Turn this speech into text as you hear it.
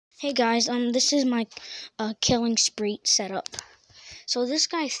Hey guys, this is my killing spree setup. So this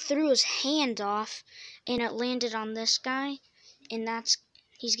guy threw his hand off, and it landed on this guy, and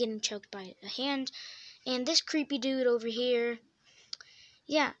he's getting choked by a hand. And this creepy dude over here,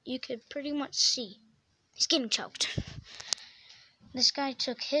 yeah, you could pretty much see he's getting choked. This guy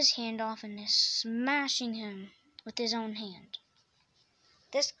took his hand off and is smashing him with his own hand.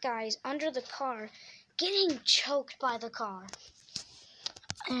 This guy's under the car, getting choked by the car.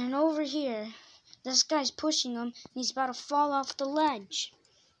 And over here, this guy's pushing him, and he's about to fall off the ledge.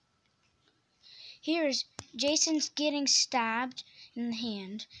 Here's Jason's getting stabbed in the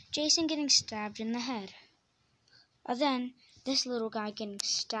hand, Jason getting stabbed in the head. And then this little guy getting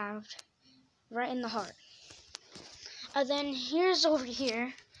stabbed right in the heart. And then here's over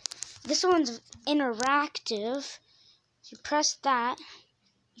here, this one's interactive. If you press that,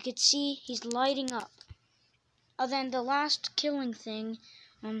 you can see he's lighting up. And then the last killing thing,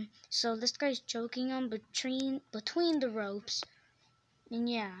 so this guy's choking him between the ropes, and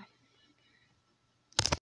yeah.